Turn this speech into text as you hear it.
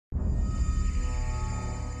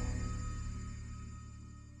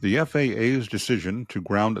The FAA's decision to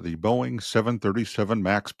ground the Boeing 737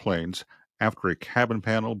 MAX planes after a cabin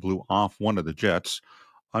panel blew off one of the jets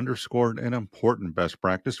underscored an important best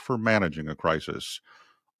practice for managing a crisis.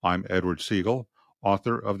 I'm Edward Siegel,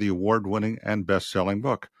 author of the award-winning and best-selling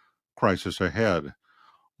book, Crisis Ahead: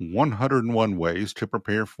 101 Ways to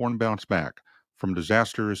Prepare for and Bounce Back from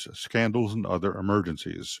Disasters, Scandals, and Other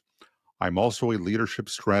Emergencies. I'm also a leadership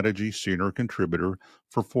strategy senior contributor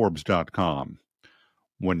for Forbes.com.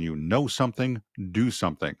 When you know something, do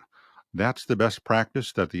something. That's the best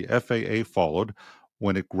practice that the FAA followed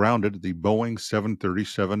when it grounded the Boeing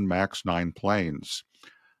 737 MAX 9 planes.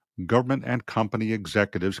 Government and company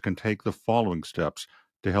executives can take the following steps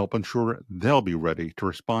to help ensure they'll be ready to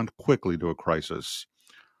respond quickly to a crisis.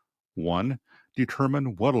 1.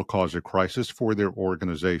 Determine what will cause a crisis for their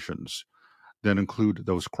organizations. Then include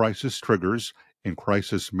those crisis triggers in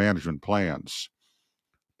crisis management plans.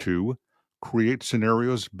 2. Create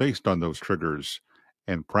scenarios based on those triggers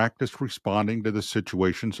and practice responding to the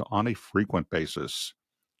situations on a frequent basis.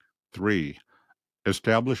 3.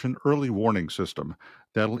 Establish an early warning system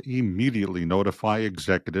that'll immediately notify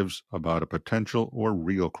executives about a potential or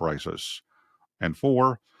real crisis. And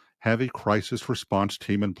 4. Have a crisis response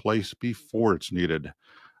team in place before it's needed.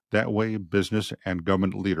 That way, business and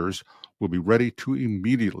government leaders will be ready to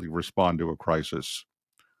immediately respond to a crisis.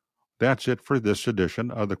 That's it for this edition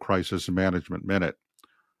of the Crisis Management Minute.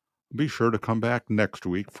 Be sure to come back next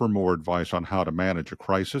week for more advice on how to manage a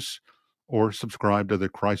crisis, or subscribe to the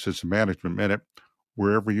Crisis Management Minute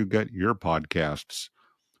wherever you get your podcasts.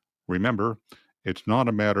 Remember, it's not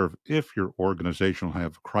a matter of if your organization will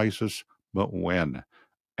have a crisis, but when.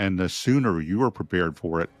 And the sooner you are prepared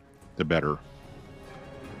for it, the better.